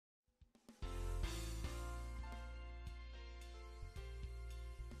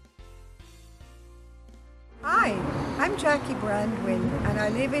Hi, I'm Jacqui and I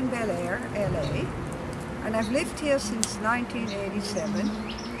live in Bel-Air, LA, and I've lived here since 1987,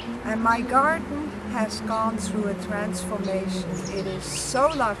 and my garden has gone through a transformation. It is so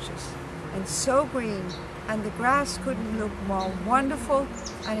luscious and so green, and the grass couldn't look more wonderful,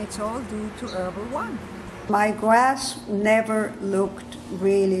 and it's all due to ArableONE. My grass never looked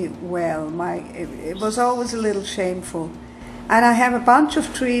really well. It was always a little shameful. And I have a bunch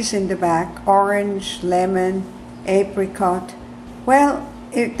of trees in the back, orange, lemon, apricot. Well,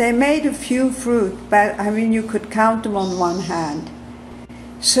 they made a few fruit, but I mean you could count them on one hand.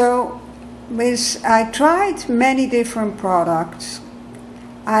 So I tried many different products.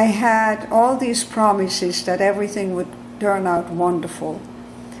 I had all these promises that everything would turn out wonderful.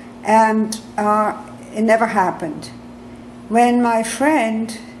 And it never happened. When my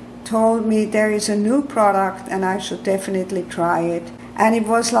friend told me there is a new product and I should definitely try it, and it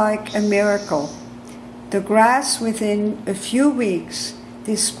was like a miracle. The grass within a few weeks,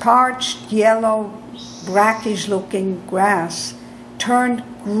 this parched yellow brackish looking grass, turned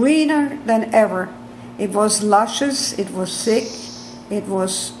greener than ever. It was luscious, it was thick, it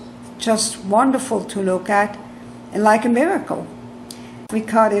was just wonderful to look at, and like a miracle. We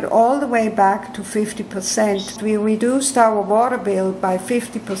cut it all the way back to 50%. We reduced our water bill by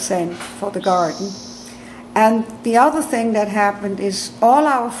 50% for the garden. And the other thing that happened is all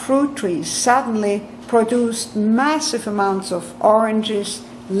our fruit trees suddenly produced massive amounts of oranges,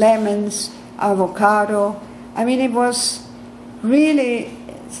 lemons, avocado. I mean, it was really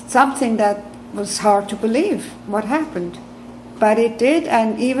something that was hard to believe what happened. But it did,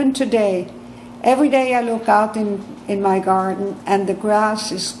 and even today, every day I look out in my garden and the grass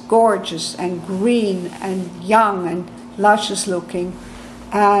is gorgeous and green and young and luscious looking.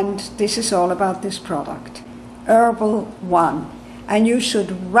 And this is all about this product, ArableONE. And you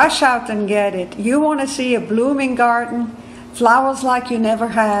should rush out and get it. You want to see a blooming garden, flowers like you never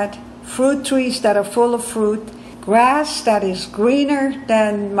had, fruit trees that are full of fruit, grass that is greener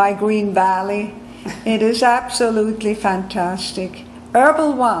than my green valley. It is absolutely fantastic.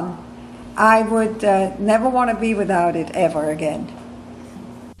 ArableONE. I would never want to be without it ever again.